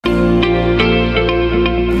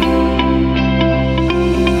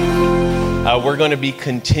we're going to be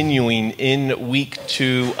continuing in week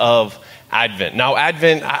 2 of Advent. Now,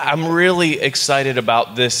 Advent, I'm really excited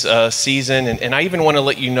about this season, and I even want to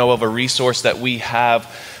let you know of a resource that we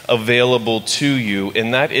have available to you,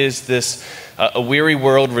 and that is this A Weary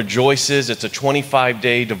World Rejoices. It's a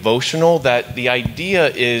 25-day devotional that the idea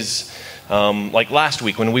is, like last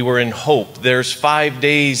week when we were in Hope, there's 5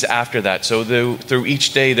 days after that. So through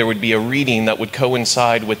each day there would be a reading that would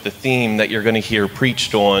coincide with the theme that you're going to hear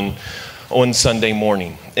preached on Sunday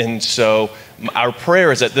morning. And so our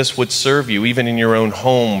prayer is that this would serve you even in your own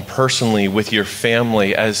home, personally, with your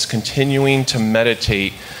family, as continuing to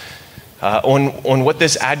meditate on what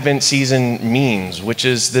this Advent season means, which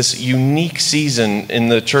is this unique season in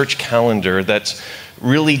the church calendar that's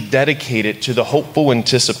really dedicated to the hopeful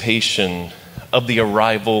anticipation of the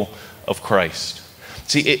arrival of Christ.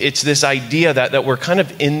 See, it's this idea that we're kind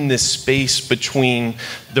of in this space between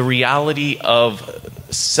the reality of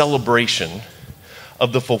celebration,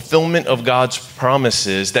 of the fulfillment of God's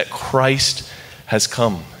promises that Christ has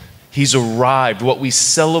come. He's arrived. What we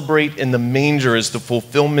celebrate in the manger is the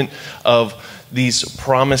fulfillment of these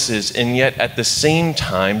promises, and yet at the same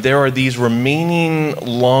time, there are these remaining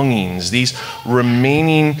longings, these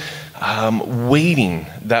remaining waiting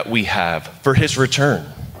that we have for his return.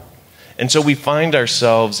 And so we find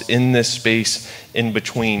ourselves in this space in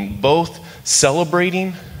between, both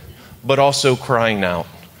celebrating, but also crying out,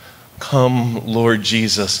 "Come, Lord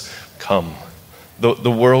Jesus, come."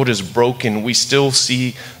 The world is broken. We still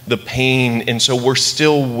see the pain, and so we're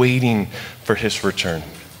still waiting for his return.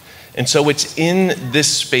 And so it's in this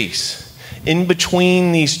space, in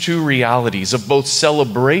between these two realities of both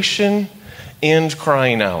celebration and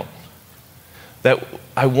crying out, that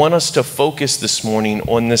I want us to focus this morning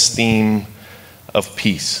on this theme of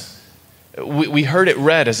peace. We heard it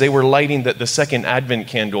read as they were lighting the second Advent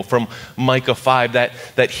candle from Micah 5,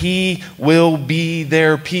 that he will be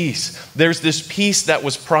their peace. There's this peace that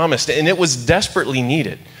was promised, and it was desperately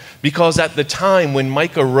needed. Because at the time when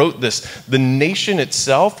Micah wrote this, the nation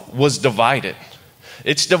itself was divided.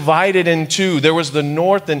 It's divided in two. There was the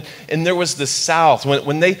north and there was the south.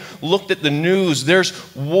 When they looked at the news, there's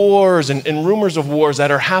wars and rumors of wars that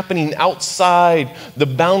are happening outside the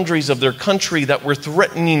boundaries of their country that were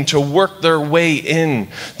threatening to work their way in.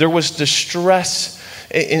 There was distress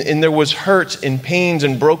and there was hurt and pains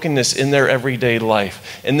and brokenness in their everyday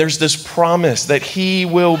life. And there's this promise that he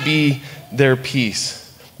will be their peace.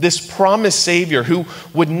 This promised Savior who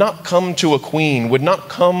would not come to a queen, would not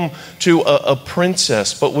come to a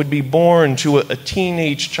princess, but would be born to a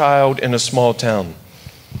teenage child in a small town.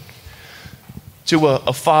 To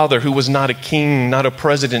a father who was not a king, not a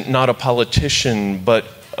president, not a politician, but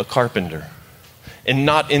a carpenter. And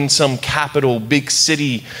not in some capital, big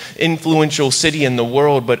city, influential city in the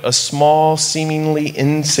world, but a small, seemingly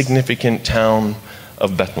insignificant town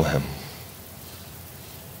of Bethlehem.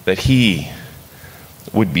 That he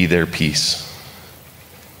would be their peace.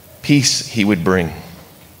 Peace he would bring.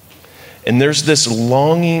 And there's this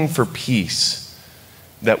longing for peace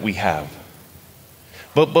that we have.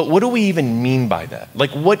 But what do we even mean by that?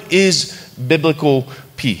 Like, what is biblical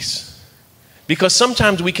peace? Because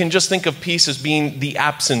sometimes we can just think of peace as being the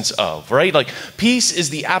absence of, right? Like, peace is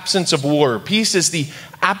the absence of war. Peace is the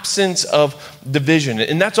absence of division.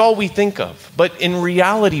 And that's all we think of. But in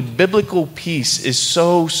reality, biblical peace is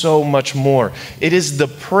so much more. It is the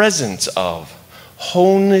presence of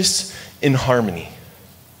wholeness and harmony.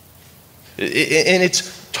 And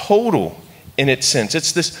it's total in its sense.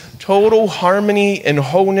 It's this total harmony and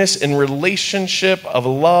wholeness and relationship of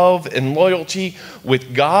love and loyalty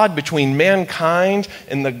with God, between mankind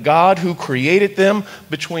and the God who created them,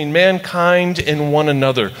 between mankind and one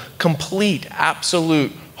another. Complete,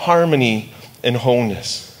 absolute harmony and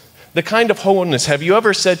wholeness. The kind of wholeness, have you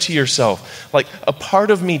ever said to yourself, like, a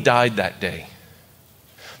part of me died that day?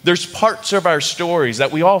 There's parts of our stories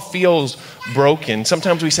that we all feel broken.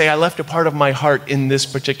 Sometimes we say, I left a part of my heart in this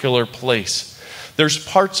particular place. There's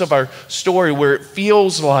parts of our story where it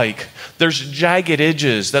feels like there's jagged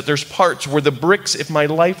edges, that there's parts where the bricks, if my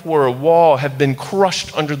life were a wall, have been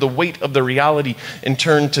crushed under the weight of the reality and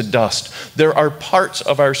turned to dust. There are parts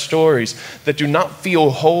of our stories that do not feel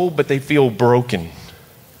whole, but they feel broken.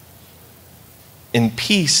 And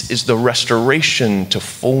peace is the restoration to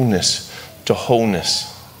fullness, to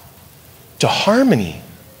wholeness, to harmony.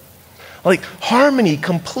 Like harmony,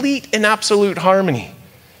 complete and absolute harmony.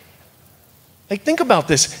 Like, think about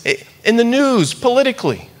this. In the news,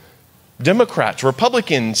 politically, Democrats,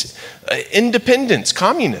 Republicans, independents,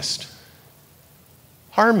 communists,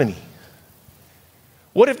 harmony.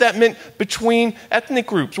 What if that meant between ethnic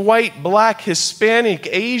groups, white, black, Hispanic,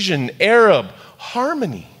 Asian, Arab,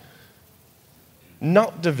 harmony?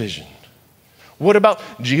 not division. What about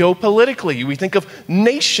geopolitically? We think of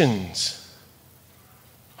nations,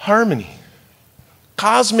 harmony.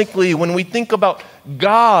 Cosmically, when we think about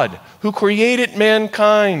God who created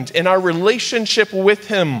mankind and our relationship with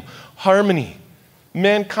him, harmony.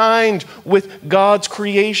 Mankind with God's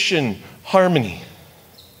creation, harmony.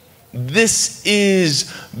 This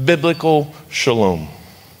is biblical shalom.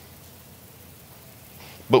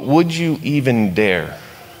 But would you even dare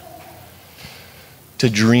to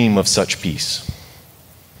dream of such peace?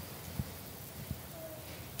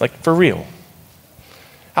 Like, for real.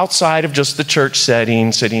 Outside of just the church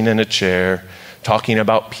setting, sitting in a chair, talking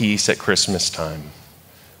about peace at Christmas time.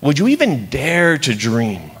 Would you even dare to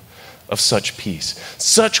dream of such peace?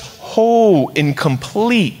 Such whole and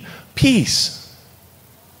complete peace.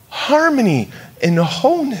 Harmony and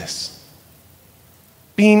wholeness.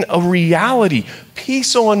 Being a reality.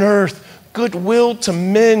 Peace on earth. Goodwill to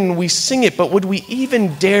men. We sing it, but would we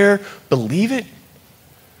even dare believe it?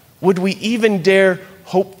 Would we even dare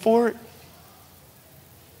hope for it?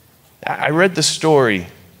 I read the story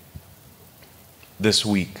this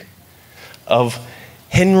week of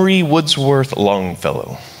Henry Wadsworth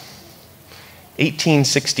Longfellow,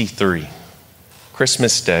 1863,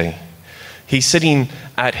 Christmas Day. He's sitting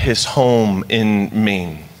at his home in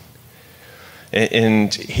Maine,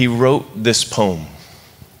 and he wrote this poem.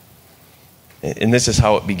 And this is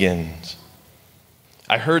how it begins.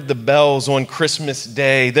 I heard the bells on Christmas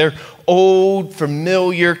Day, their old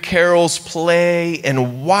familiar carols play,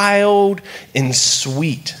 and wild and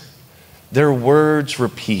sweet their words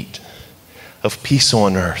repeat of peace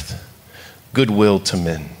on earth, goodwill to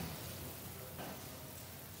men.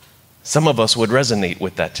 Some of us would resonate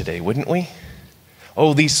with that today, wouldn't we?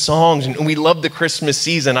 Oh, these songs, and we love the Christmas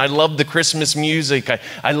season. I love the Christmas music.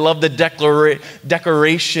 I love the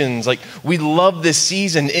decorations. Like, we love this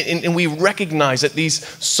season, and we recognize that these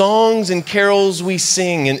songs and carols we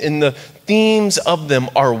sing and the themes of them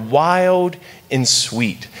are wild and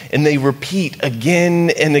sweet, and they repeat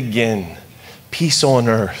again and again. Peace on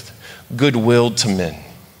earth, goodwill to men.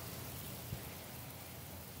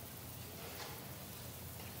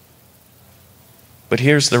 But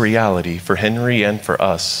here's the reality for Henry and for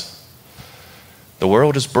us. The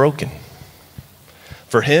world is broken.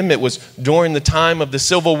 For him, it was during the time of the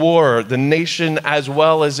Civil War. The nation, as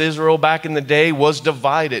well as Israel back in the day, was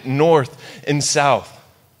divided north and south,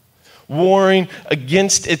 warring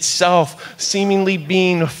against itself, seemingly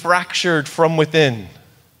being fractured from within.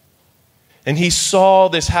 And he saw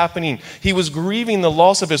this happening. He was grieving the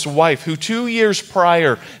loss of his wife, who 2 years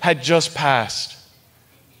prior had just passed.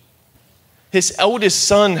 His eldest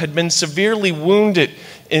son had been severely wounded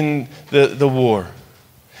in the war.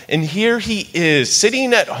 And here he is,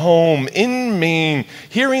 sitting at home in Maine,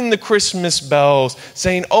 hearing the Christmas bells,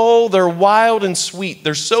 saying, oh, they're wild and sweet.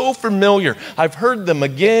 They're so familiar. I've heard them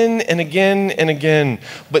again and again and again.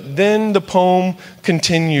 But then the poem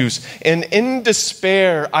continues, and in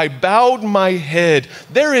despair, I bowed my head.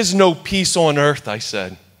 There is no peace on earth, I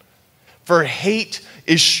said. For hate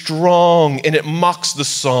is strong, and it mocks the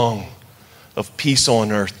song of peace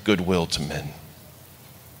on earth, goodwill to men.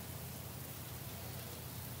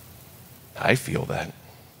 I feel that.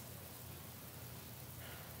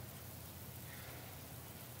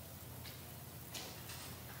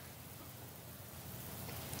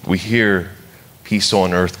 We hear peace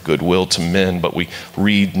on earth, goodwill to men, but we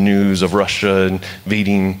read news of Russia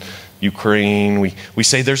invading Ukraine. We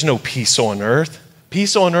say there's no peace on earth.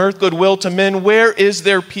 Peace on earth, goodwill to men. Where is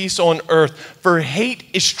there peace on earth? For hate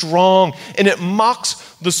is strong, and it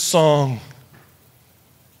mocks the song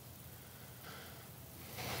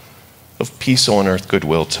of peace on earth,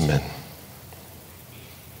 goodwill to men.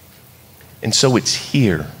 And so it's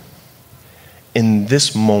here, in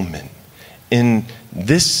this moment, in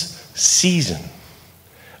this season,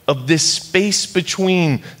 of this space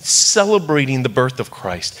between celebrating the birth of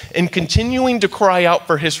Christ and continuing to cry out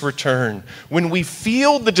for his return, when we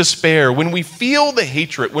feel the despair, when we feel the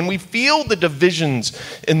hatred, when we feel the divisions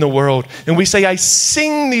in the world, and we say, I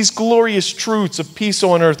sing these glorious truths of peace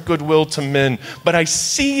on earth, goodwill to men, but I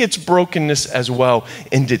see its brokenness as well,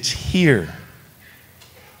 and it's here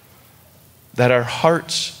that our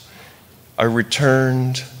hearts are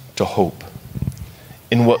returned to hope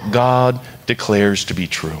in what God declares to be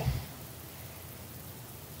true.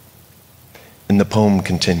 And the poem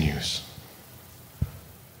continues.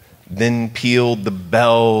 Then pealed the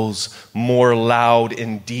bells more loud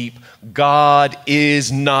and deep. God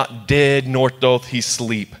is not dead, nor doth he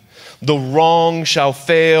sleep. The wrong shall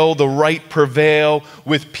fail, the right prevail,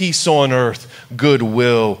 with peace on earth,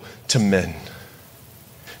 goodwill to men.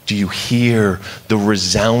 Do you hear the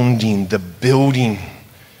resounding, the building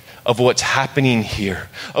of what's happening here,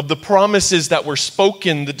 of the promises that were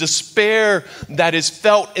spoken, the despair that is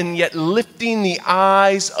felt, and yet lifting the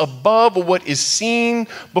eyes above what is seen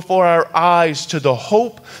before our eyes to the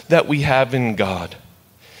hope that we have in God?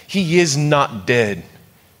 He is not dead,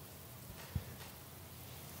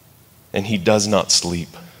 and he does not sleep.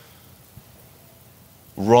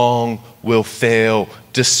 Wrong will fail,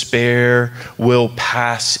 despair will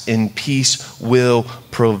pass, and peace will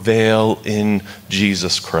prevail in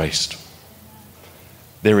Jesus Christ.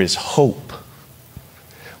 There is hope.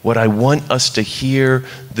 What I want us to hear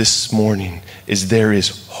this morning is there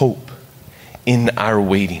is hope in our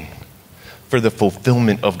waiting for the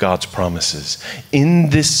fulfillment of God's promises. In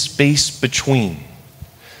this space between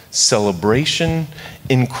celebration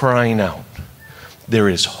and crying out, there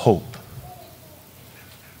is hope.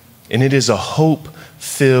 And it is a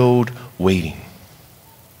hope-filled waiting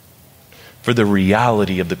for the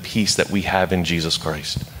reality of the peace that we have in Jesus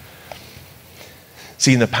Christ.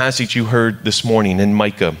 See, in the passage you heard this morning in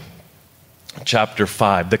Micah chapter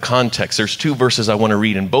 5, the context, there's two verses I want to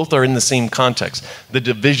read, and both are in the same context. The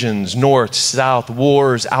divisions, north, south,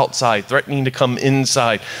 wars outside, threatening to come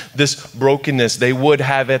inside. This brokenness they would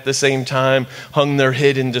have at the same time hung their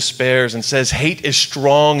head in despairs and says, hate is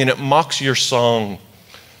strong and it mocks your song.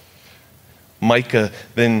 Micah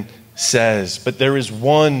then says, but there is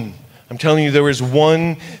one, I'm telling you, there is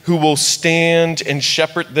one who will stand and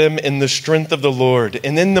shepherd them in the strength of the Lord,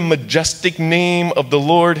 and in the majestic name of the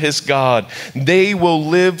Lord his God, they will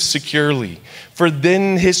live securely. For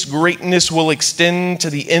then his greatness will extend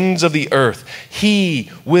to the ends of the earth.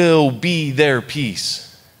 He will be their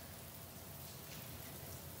peace.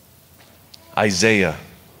 Isaiah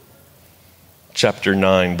chapter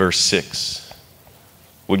 9, verse 6.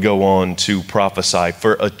 Would go on to prophesy,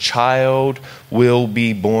 for a child will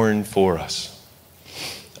be born for us.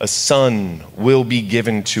 A son will be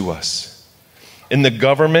given to us, and the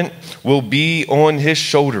government will be on his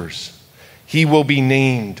shoulders. He will be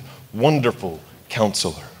named Wonderful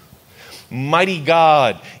Counselor, Mighty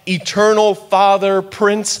God, Eternal Father,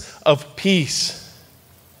 Prince of Peace.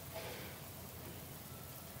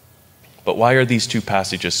 But why are these two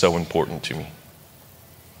passages so important to me?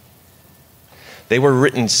 They were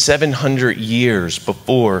written 700 years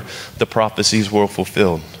before the prophecies were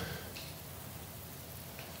fulfilled.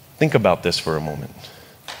 Think about this for a moment.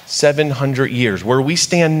 700 years, where we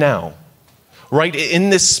stand now, right in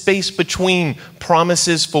this space between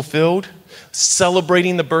promises fulfilled,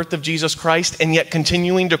 celebrating the birth of Jesus Christ, and yet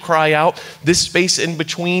continuing to cry out, this space in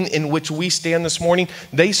between in which we stand this morning,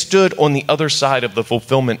 they stood on the other side of the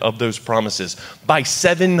fulfillment of those promises by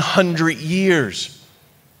 700 years.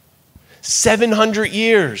 700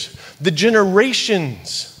 years, the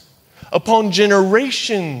generations upon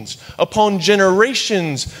generations upon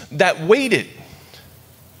generations that waited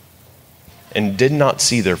and did not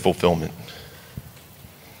see their fulfillment.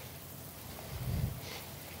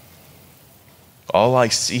 All I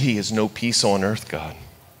see is no peace on earth, God.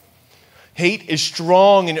 Hate is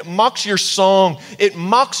strong and it mocks your song. It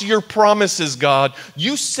mocks your promises, God.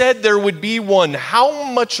 You said there would be one. How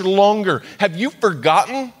much longer? Have you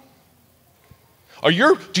forgotten?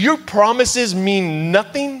 Do your promises mean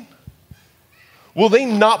nothing? Will they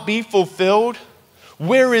not be fulfilled?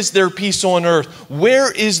 Where is their peace on earth?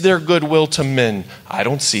 Where is their goodwill to men? I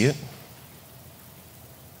don't see it.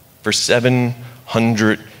 For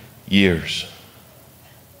 700 years.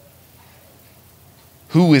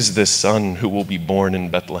 Who is this son who will be born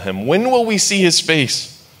in Bethlehem? When will we see his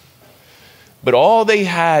face? But all they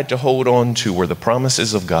had to hold on to were the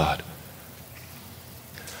promises of God.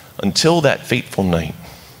 Until that fateful night,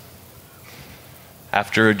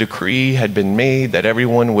 after a decree had been made that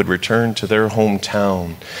everyone would return to their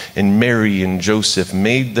hometown, and Mary and Joseph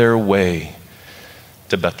made their way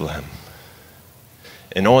to Bethlehem.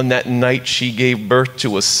 And on that night she gave birth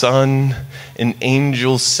to a son, and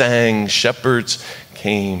angels sang, shepherds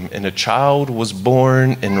came, and a child was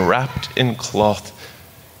born and wrapped in cloth,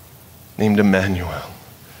 named Emmanuel,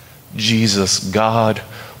 Jesus, God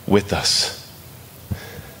with us.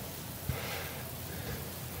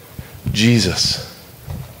 Jesus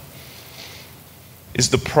is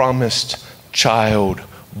the promised child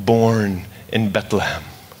born in Bethlehem.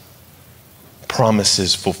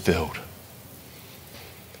 Promises fulfilled.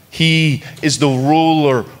 He is the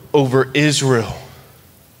ruler over Israel.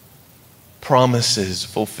 Promises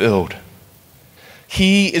fulfilled.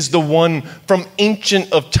 He is the one from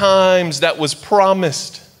ancient of times that was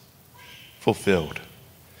promised, fulfilled.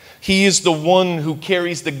 He is the one who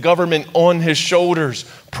carries the government on his shoulders.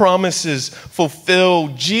 Promises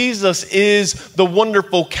fulfilled. Jesus is the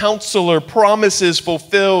wonderful counselor. Promises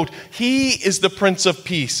fulfilled. He is the Prince of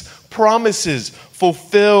Peace. Promises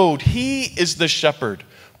fulfilled. He is the shepherd.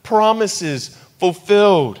 Promises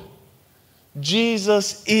fulfilled.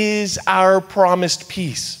 Jesus is our promised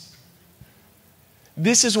peace.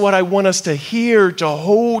 This is what I want us to hear, to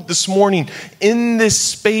hold this morning in this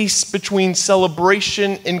space between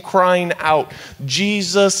celebration and crying out.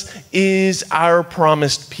 Jesus is our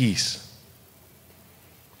promised peace.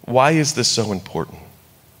 Why is this so important?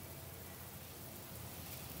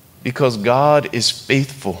 Because God is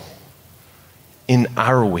faithful in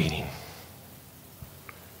our waiting.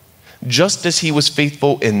 Just as he was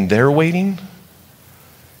faithful in their waiting,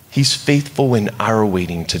 he's faithful in our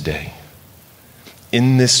waiting today.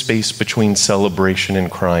 In this space between celebration and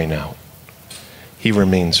crying out, he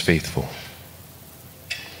remains faithful.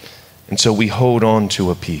 And so we hold on to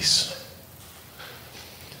a peace.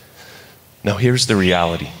 Now here's the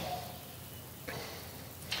reality.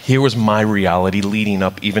 Here was my reality leading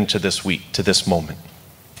up even to this week, to this moment.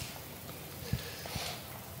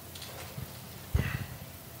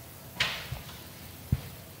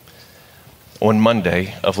 On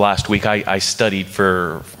Monday of last week, I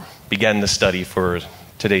began the study for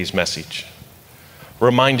today's message.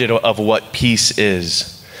 Reminded of what peace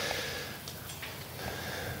is.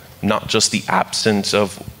 Not just the absence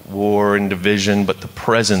of war and division, but the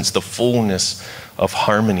presence, the fullness of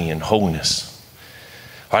harmony and wholeness.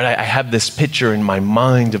 Right? I have this picture in my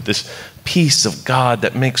mind of this peace of God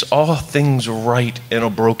that makes all things right in a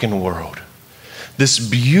broken world. This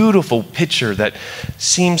beautiful picture that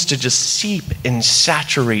seems to just seep and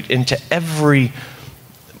saturate into every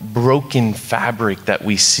broken fabric that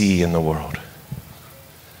we see in the world.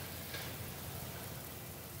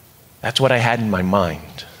 That's what I had in my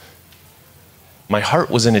mind. My heart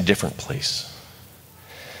was in a different place.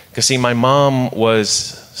 Because see, my mom was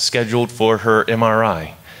scheduled for her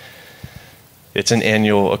MRI. It's an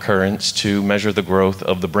annual occurrence to measure the growth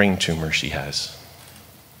of the brain tumor she has.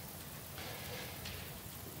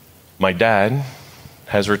 My dad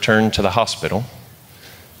has returned to the hospital,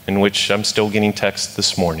 in which I'm still getting texts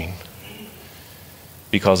this morning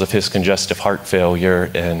because of his congestive heart failure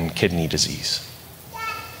and kidney disease.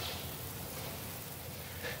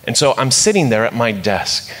 And so I'm sitting there at my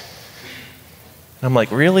desk, and I'm like,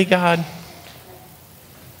 really, God?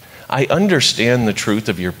 I understand the truth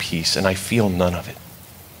of your peace, and I feel none of it.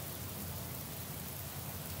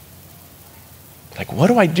 Like, what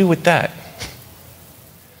do I do with that?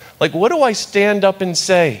 Like, what do I stand up and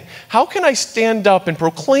say? How can I stand up and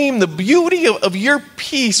proclaim the beauty of your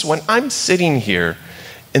peace when I'm sitting here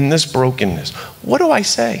in this brokenness? What do I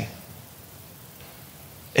say?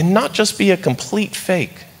 And not just be a complete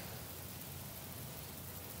fake.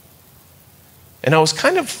 And I was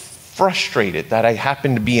kind of frustrated that I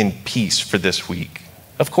happened to be in peace for this week.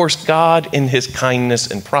 Of course, God, in his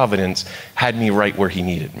kindness and providence, had me right where he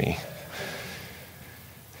needed me.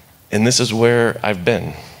 And this is where I've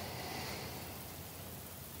been.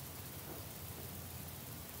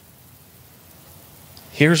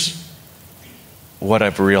 Here's what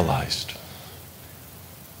I've realized.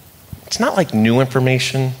 It's not like new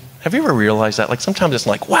information. Have you ever realized that? Like sometimes it's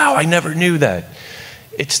like, wow, I never knew that.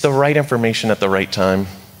 It's the right information at the right time,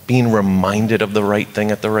 being reminded of the right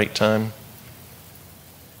thing at the right time.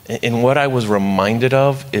 And what I was reminded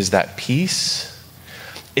of is that peace,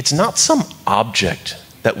 it's not some object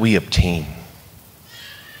that we obtain.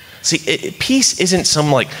 See, peace isn't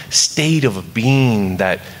some like state of being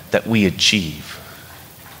that we achieve.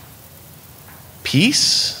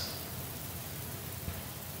 Peace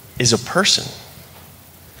is a person.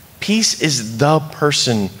 Peace is the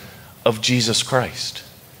person of Jesus Christ.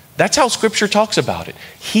 That's how Scripture talks about it.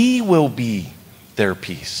 He will be their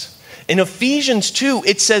peace. In Ephesians 2,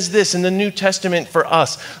 it says this in the New Testament for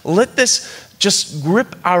us. Let this just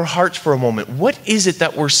grip our hearts for a moment. What is it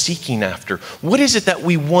that we're seeking after? What is it that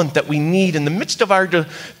we want, that we need in the midst of our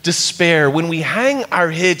despair, when we hang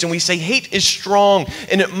our heads and we say, hate is strong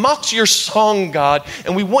and it mocks your song, God,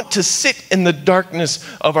 and we want to sit in the darkness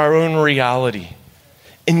of our own reality.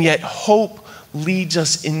 And yet hope leads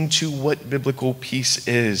us into what biblical peace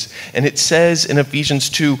is. And it says in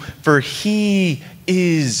Ephesians 2, for he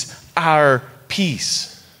is our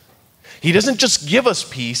peace. He doesn't just give us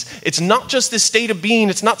peace. It's not just this state of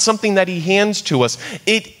being. It's not something that he hands to us.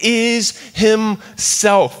 It is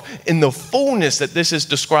himself in the fullness that this is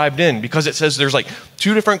described in, because it says there's like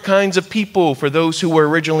two different kinds of people for those who were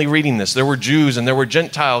originally reading this. There were Jews and there were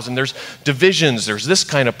Gentiles, and there's divisions. There's this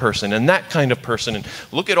kind of person and that kind of person. And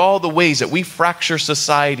look at all the ways that we fracture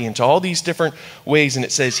society into all these different ways. And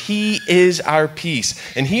it says he is our peace.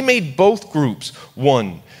 And he made both groups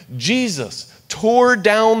one. Jesus tore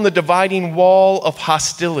down the dividing wall of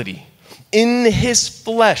hostility in his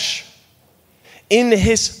flesh,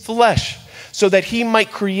 so that he might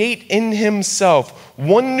create in himself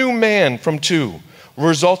one new man from two,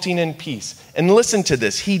 resulting in peace. And listen to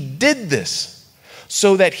this. He did this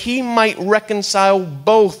so that he might reconcile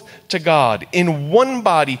both to God in one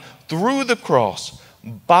body through the cross,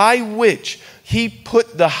 by which he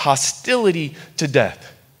put the hostility to death.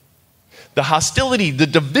 The hostility, the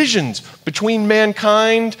divisions between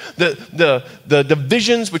mankind, the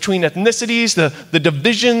divisions between ethnicities, the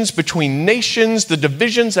divisions between nations, the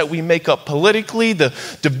divisions that we make up politically, the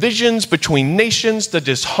divisions between nations, the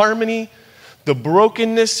disharmony, the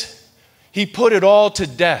brokenness. He put it all to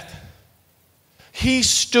death. He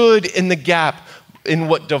stood in the gap in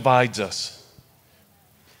what divides us.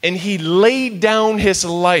 And he laid down his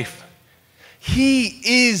life. He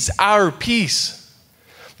is our peace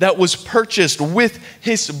that was purchased with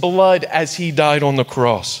his blood as he died on the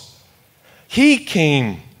cross. He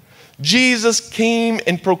came. Jesus came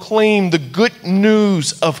and proclaimed the good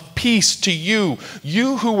news of peace to you,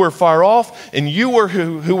 you who were far off and you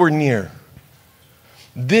who were near.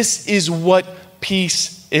 This is what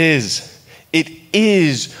peace is. It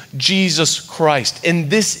is Jesus Christ, and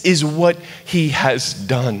this is what he has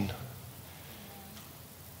done.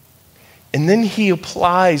 And then he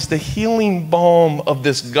applies the healing balm of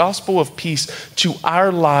this gospel of peace to our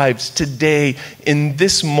lives today, in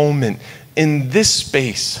this moment, in this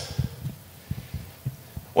space.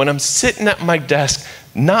 When I'm sitting at my desk,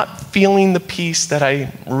 not feeling the peace that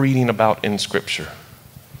I'm reading about in Scripture.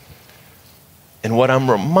 And what I'm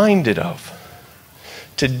reminded of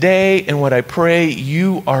today, and what I pray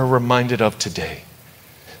you are reminded of today,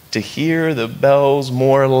 to hear the bells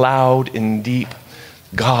more loud and deep.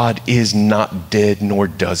 God is not dead, nor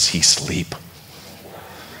does he sleep.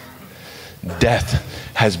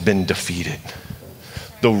 Death has been defeated.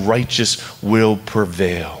 The righteous will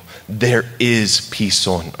prevail. There is peace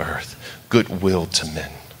on earth, goodwill to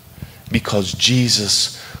men, because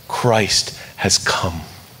Jesus Christ has come.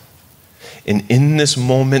 And in this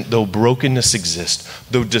moment, though brokenness exists,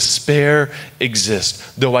 though despair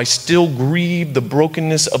exists, though I still grieve the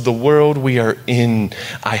brokenness of the world we are in,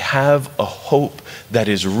 I have a hope that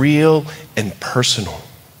is real and personal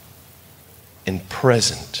and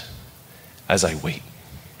present as I wait.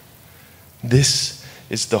 This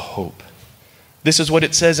is the hope. This is what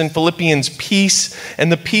it says in Philippians, peace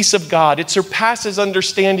and the peace of God. It surpasses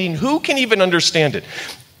understanding. Who can even understand it?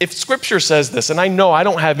 If Scripture says this, and I know I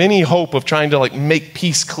don't have any hope of trying to make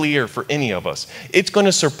peace clear for any of us, it's going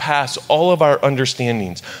to surpass all of our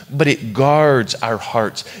understandings, but it guards our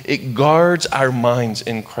hearts. It guards our minds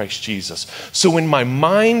in Christ Jesus. So when my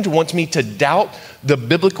mind wants me to doubt the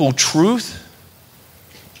biblical truth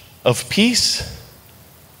of peace,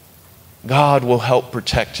 God will help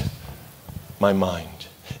protect my mind.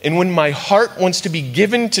 And when my heart wants to be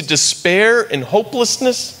given to despair and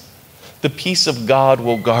hopelessness, the peace of God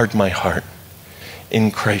will guard my heart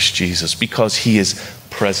in Christ Jesus, because he is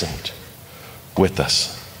present with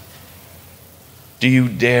us. Do you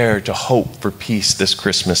dare to hope for peace this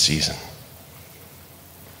Christmas season?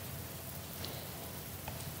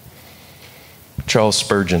 Charles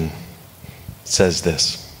Spurgeon says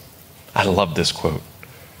this. I love this quote.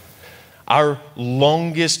 Our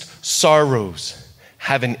longest sorrows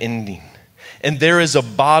have an ending, and there is a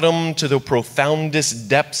bottom to the profoundest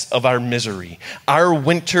depths of our misery. Our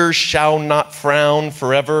winter shall not frown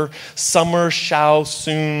forever. Summer shall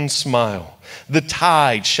soon smile. The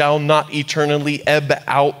tide shall not eternally ebb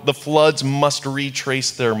out. The floods must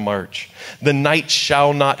retrace their march. The night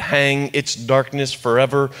shall not hang its darkness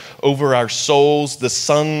forever over our souls. The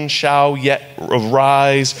sun shall yet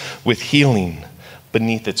arise with healing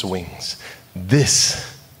beneath its wings.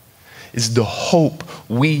 This is the hope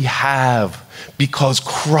we have, because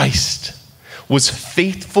Christ was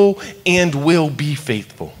faithful and will be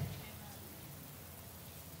faithful.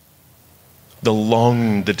 The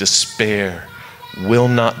longing, the despair will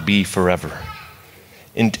not be forever.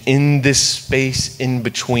 And in this space in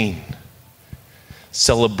between,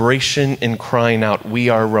 celebration and crying out, we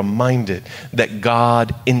are reminded that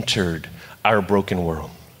God entered our broken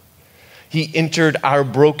world. He entered our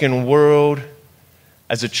broken world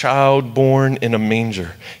as a child born in a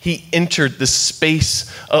manger. He entered the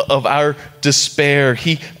space of our despair.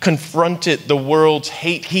 He confronted the world's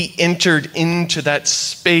hate. He entered into that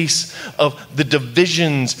space of the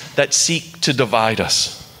divisions that seek to divide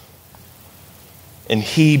us. And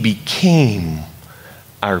he became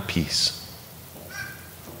our peace.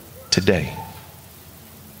 Today.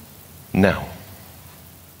 Now.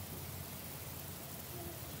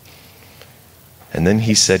 And then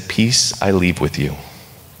he said, "Peace I leave with you.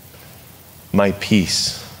 My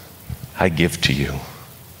peace I give to you.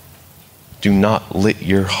 Do not let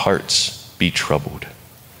your hearts be troubled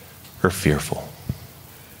or fearful."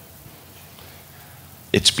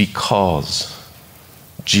 It's because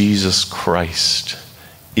Jesus Christ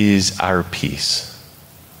is our peace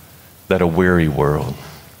that a weary world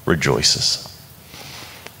rejoices.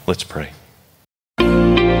 Let's pray.